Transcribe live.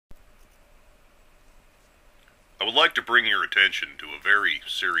I would like to bring your attention to a very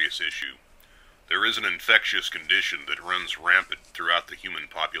serious issue. There is an infectious condition that runs rampant throughout the human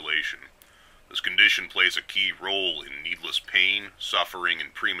population. This condition plays a key role in needless pain, suffering,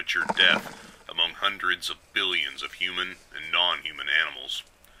 and premature death among hundreds of billions of human and non-human animals.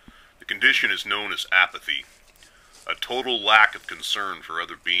 The condition is known as apathy, a total lack of concern for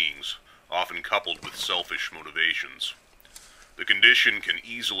other beings, often coupled with selfish motivations. The condition can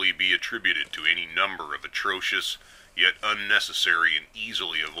easily be attributed to any number of atrocious, yet unnecessary and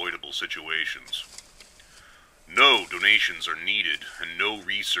easily avoidable situations. No donations are needed and no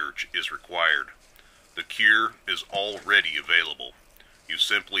research is required. The cure is already available. You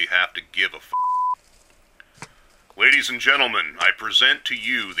simply have to give a f***. Ladies and gentlemen, I present to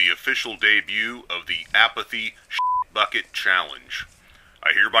you the official debut of the Apathy Bucket Challenge.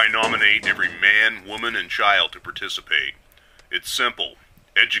 I hereby nominate every man, woman, and child to participate. It's simple.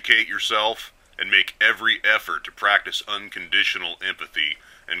 Educate yourself and make every effort to practice unconditional empathy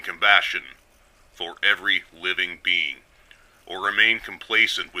and compassion for every living being, or remain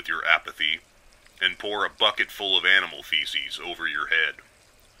complacent with your apathy and pour a bucket full of animal feces over your head.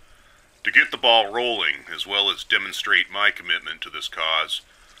 To get the ball rolling, as well as demonstrate my commitment to this cause,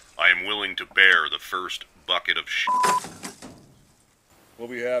 I am willing to bear the first bucket of shit. What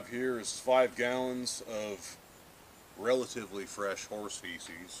we have here is 5 gallons of relatively fresh horse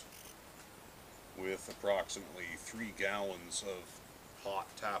feces with approximately 3 gallons of hot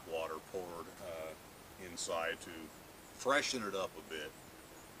tap water poured inside to freshen it up a bit.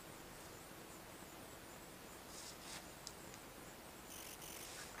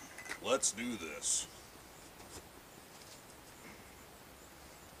 Let's do this.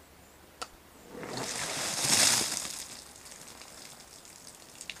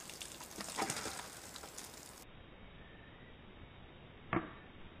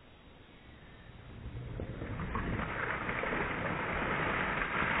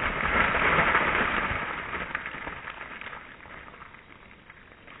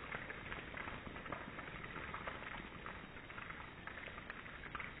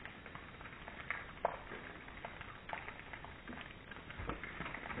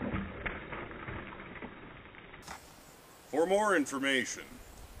 For more information,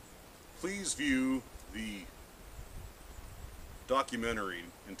 please view the documentary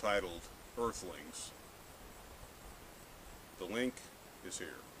entitled Earthlings. The link is here.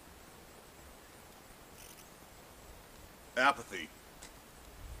 Apathy.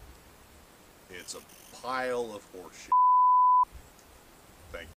 It's a pile of horseshit.